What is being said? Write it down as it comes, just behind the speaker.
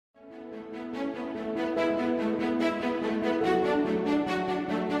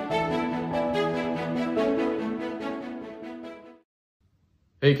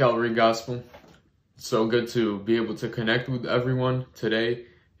Hey, Calvary Gospel. So good to be able to connect with everyone today.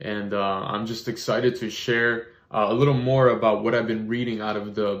 And I'm just excited to share a little more about what I've been reading out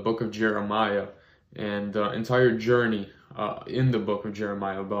of the book of Jeremiah and the entire journey in the book of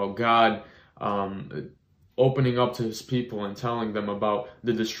Jeremiah about God opening up to his people and telling them about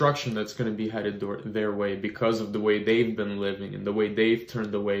the destruction that's going to be headed their way because of the way they've been living and the way they've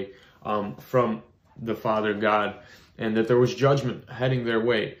turned away from the Father God, and that there was judgment heading their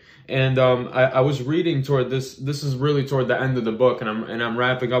way. And I was reading toward this. This is really toward the end of the book, and I'm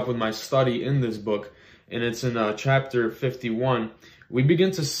wrapping up with my study in this book, and it's in chapter 51. We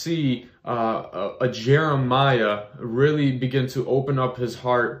begin to see a Jeremiah really begin to open up his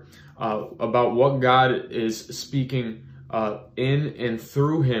heart about what God is speaking in and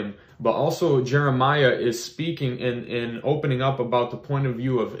through him. But also Jeremiah is speaking and opening up about the point of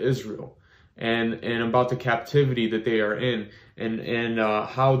view of Israel and about the captivity that they are in and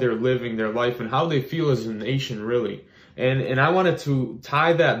how they're living their life and how they feel as a nation, really. And I wanted to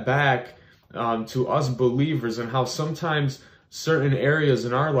tie that back to us believers and how sometimes certain areas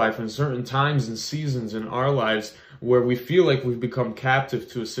in our life and certain times and seasons in our lives where we feel like we've become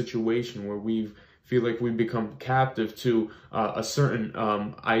captive to a situation, where we feel like we've become captive to a certain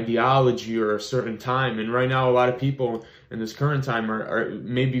ideology or a certain time. And right now, a lot of people in this current time are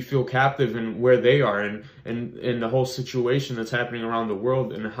maybe feel captive in where they are and the whole situation that's happening around the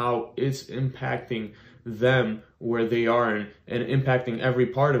world and how it's impacting them where they are and impacting every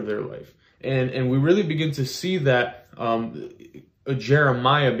part of their life. And we really begin to see that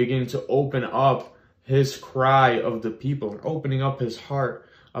Jeremiah beginning to open up his cry of the people, opening up his heart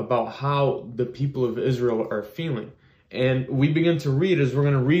about how the people of Israel are feeling. And we begin to read, as we're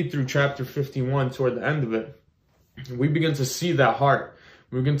going to read through chapter 51 toward the end of it, we begin to see that heart.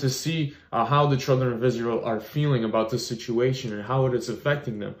 We begin to see how the children of Israel are feeling about this situation and how it is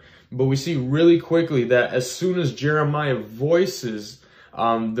affecting them. But we see really quickly that as soon as Jeremiah voices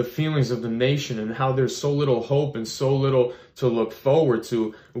the feelings of the nation and how there's so little hope and so little to look forward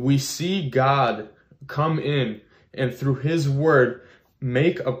to, we see God come in and through his word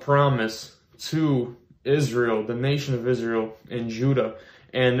make a promise to Israel, the nation of Israel and Judah,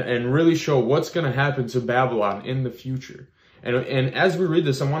 and really show what's going to happen to Babylon in the future. And as we read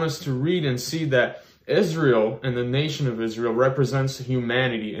this, I want us to read and see that Israel and the nation of Israel represents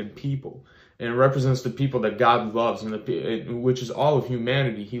humanity and people. And it represents the people that God loves, and which is all of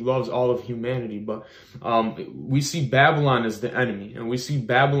humanity. He loves all of humanity. But we see Babylon as the enemy, and we see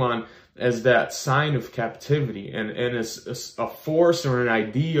Babylon as that sign of captivity, and as a force or an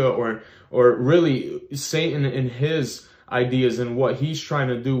idea or really Satan and his ideas and what he's trying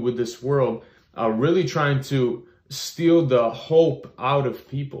to do with this world, really trying to steal the hope out of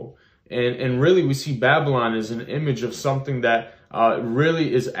people. And really we see Babylon as an image of something that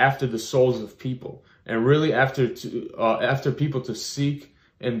really is after the souls of people, and really after people to seek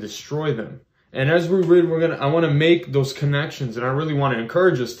and destroy them. And as we read, I want to make those connections, and I really want to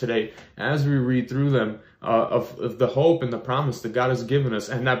encourage us today as we read through them of the hope and the promise that God has given us,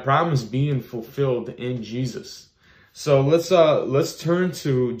 and that promise being fulfilled in Jesus. So let's turn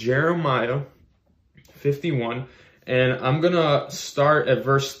to Jeremiah 51, and I'm gonna start at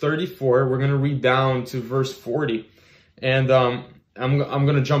verse 34. We're gonna read down to verse 40, and I'm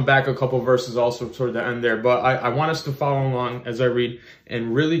going to jump back a couple verses also toward the end there, but I want us to follow along as I read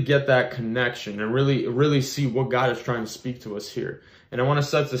and really get that connection and really see what God is trying to speak to us here. And I want to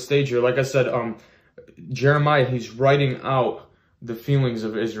set the stage here. Like I said, Jeremiah, he's writing out the feelings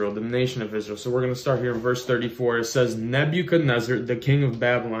of Israel, the nation of Israel. So we're going to start here in verse 34. It says, Nebuchadnezzar, the king of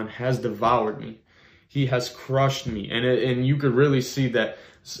Babylon, has devoured me. He has crushed me. And you could really see that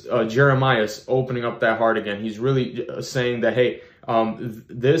Jeremiah is opening up that heart again. He's really saying that, hey,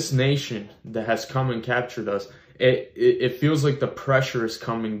 this nation that has come and captured us, it feels like the pressure is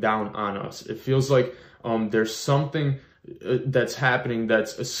coming down on us. It feels like there's something that's happening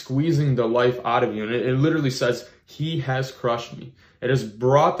that's squeezing the life out of you. And it literally says, he has crushed me. It has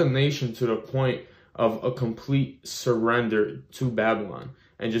brought the nation to the point of a complete surrender to Babylon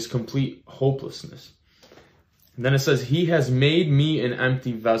and just complete hopelessness. And then it says, he has made me an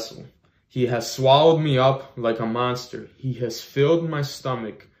empty vessel. He has swallowed me up like a monster. He has filled my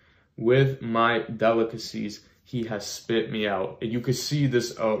stomach with my delicacies. He has spit me out. And you can see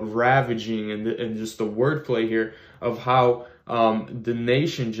this ravaging and just the wordplay here of how the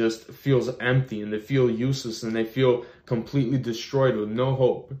nation just feels empty and they feel useless and they feel completely destroyed with no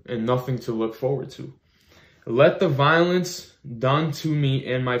hope and nothing to look forward to. Let the violence done to me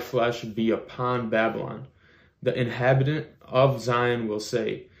in my flesh be upon Babylon. The inhabitant of Zion will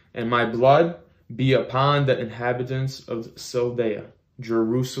say, and my blood be upon the inhabitants of Chaldea.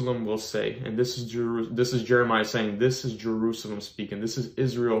 Jerusalem will say, and this is Jeremiah saying, this is Jerusalem speaking. This is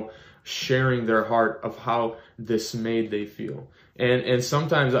Israel sharing their heart of how dismayed they feel. And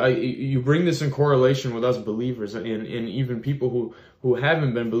sometimes you bring this in correlation with us believers and even people who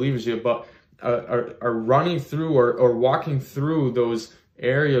haven't been believers yet, but are running through or walking through those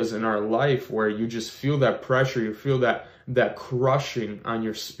areas in our life where you just feel that pressure, you feel that crushing on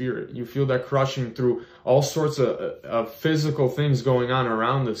your spirit. You feel that crushing through all sorts of physical things going on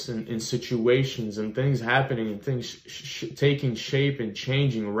around us in situations and things happening and things taking shape and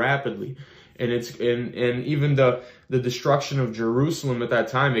changing rapidly. And even the destruction of Jerusalem at that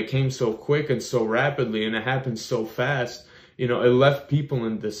time, it came so quick and so rapidly, and it happened so fast. It left people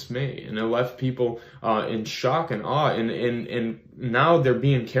in dismay, and it left people in shock and awe, and now they're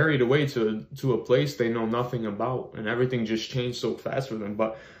being carried away to a place they know nothing about, and everything just changed so fast for them.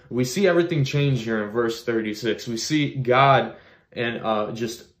 But we see everything change here in verse 36. We see God and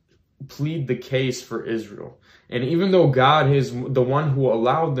just plead the case for Israel. And even though God is the one who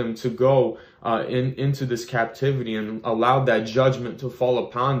allowed them to go into this captivity and allowed that judgment to fall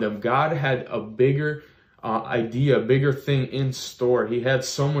upon them, God had a bigger idea, a bigger thing in store. He had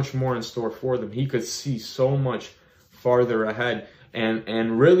so much more in store for them. He could see so much farther ahead.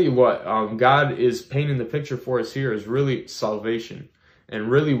 And really what God is painting the picture for us here is really salvation. And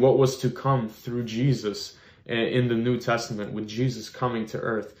really what was to come through Jesus in the New Testament, with Jesus coming to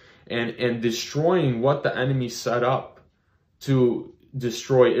earth and destroying what the enemy set up to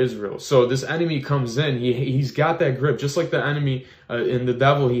destroy Israel. So this enemy comes in, he's got that grip, just like the enemy in the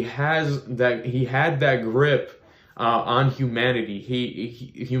devil. He had that grip on humanity.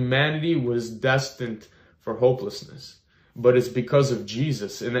 Humanity was destined for hopelessness, but it's because of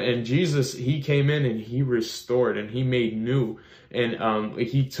Jesus. And Jesus, he came in and he restored and he made new, and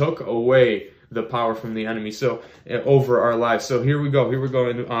he took away the power from the enemy over our lives. So here we go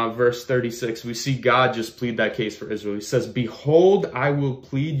in verse 36. We see God just plead that case for Israel. He says, "Behold, I will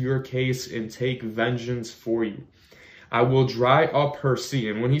plead your case and take vengeance for you. I will dry up her sea."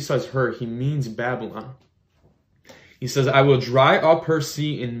 And when he says her, he means Babylon. He says, "I will dry up her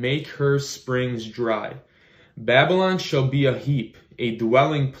sea and make her springs dry. Babylon shall be a heap, a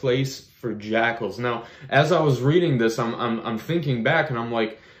dwelling place for jackals." Now, as I was reading this, I'm thinking back and I'm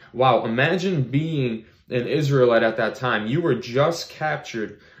like, wow, imagine being an Israelite at that time. You were just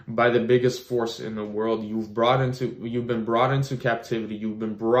captured by the biggest force in the world. You've been brought into captivity. You've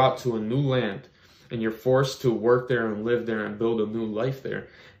been brought to a new land, and you're forced to work there and live there and build a new life there.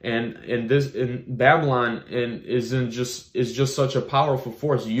 And Babylon is just such a powerful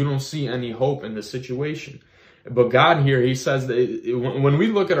force. You don't see any hope in the situation. But God here, he says that when we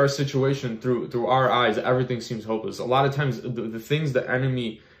look at our situation through our eyes, everything seems hopeless. A lot of times the things the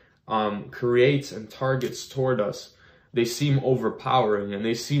enemy creates and targets toward us, they seem overpowering, and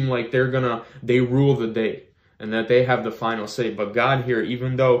they seem like they rule the day and that they have the final say. But God here,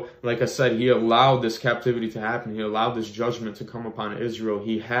 even though, like I said, he allowed this captivity to happen, he allowed this judgment to come upon Israel,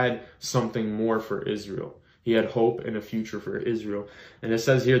 he had something more for Israel. He had hope and a future for Israel. And it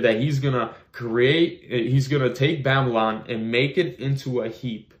says here that he's going to take Babylon and make it into a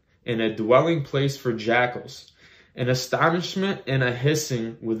heap and a dwelling place for jackals, an astonishment and a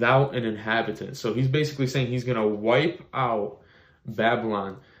hissing without an inhabitant. So he's basically saying he's going to wipe out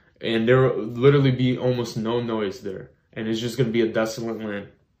Babylon, and there will literally be almost no noise there. And it's just going to be a desolate land.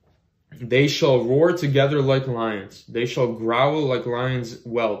 "They shall roar together like lions. They shall growl like lions'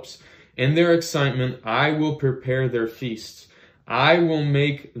 whelps. In their excitement, I will prepare their feasts. I will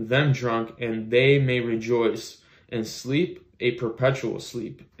make them drunk, and they may rejoice, and sleep a perpetual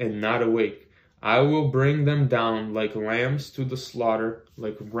sleep, and not awake. I will bring them down like lambs to the slaughter,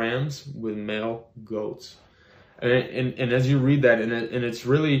 like rams with male goats." And as you read that, and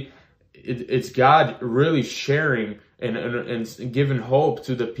it's God really sharing and giving hope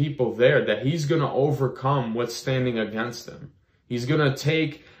to the people there that he's going to overcome what's standing against them. He's going to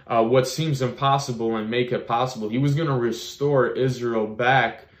take what seems impossible and make it possible. He was going to restore Israel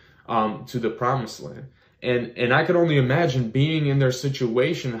back to the promised land. And I could only imagine being in their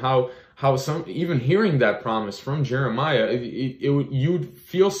situation, how even hearing that promise from Jeremiah, you'd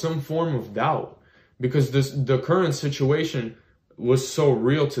feel some form of doubt, because the current situation was so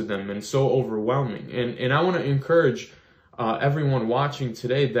real to them and so overwhelming. And I want to encourage everyone watching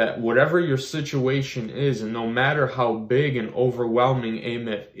today that whatever your situation is, and no matter how big and overwhelming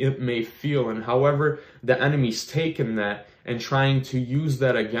it may feel, and however the enemy's taken that and trying to use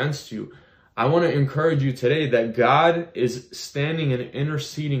that against you, I want to encourage you today that God is standing and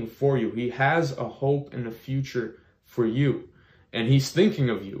interceding for you. He has a hope and a future for you, and he's thinking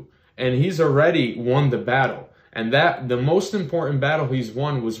of you, and he's already won the battle. And that the most important battle he's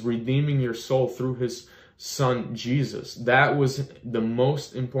won was redeeming your soul through his son Jesus. That was the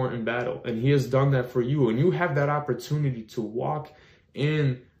most important battle, and he has done that for you. And you have that opportunity to walk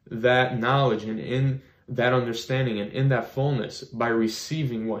in that knowledge and in that understanding and in that fullness by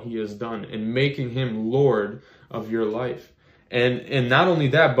receiving what he has done and making him Lord of your life. And not only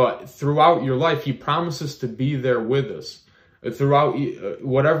that, but throughout your life, he promises to be there with us throughout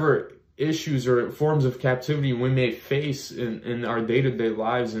whatever issues or forms of captivity we may face in our day-to-day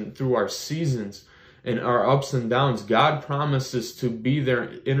lives and through our seasons and our ups and downs. God promises to be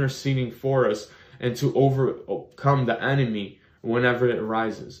there interceding for us and to overcome the enemy whenever it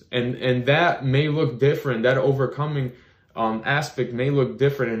rises. And that may look different. That overcoming aspect may look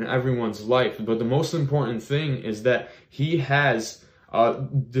different in everyone's life. But the most important thing is that he has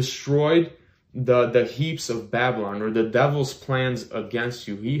destroyed the heaps of Babylon, or the devil's plans against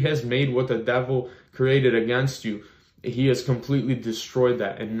you. He has made what the devil created against you. He has completely destroyed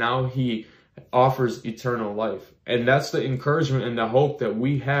that. And now he offers eternal life. And that's the encouragement and the hope that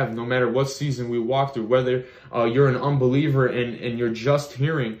we have no matter what season we walk through, whether you're an unbeliever and you're just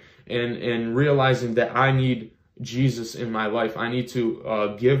hearing and realizing that I need Jesus in my life. I need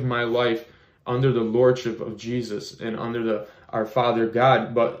to give my life under the lordship of Jesus and under our Father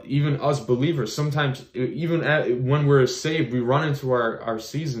God. But even us believers, sometimes even when we're saved, we run into our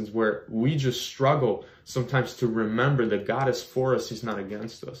seasons where we just struggle sometimes to remember that God is for us. He's not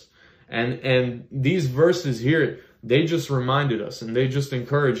against us. And these verses here, they just reminded us and they just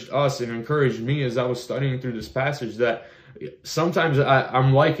encouraged us and encouraged me as I was studying through this passage that sometimes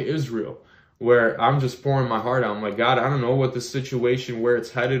I'm like Israel, where I'm just pouring my heart out. I'm like, God, I don't know what the situation, where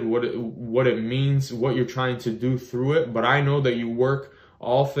it's headed, what it means, what you're trying to do through it, but I know that you work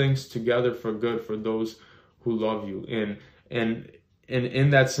all things together for good for those who love you. And in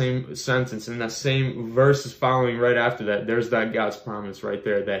that same sentence, in that same verses following right after that, there's that God's promise right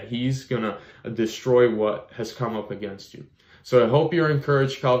there that he's going to destroy what has come up against you. So I hope you're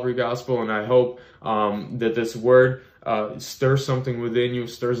encouraged, Calvary Gospel, and I hope that this word stirs something within you,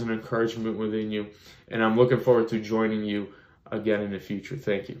 stirs an encouragement within you. And I'm looking forward to joining you again in the future.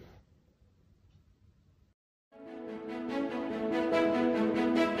 Thank you.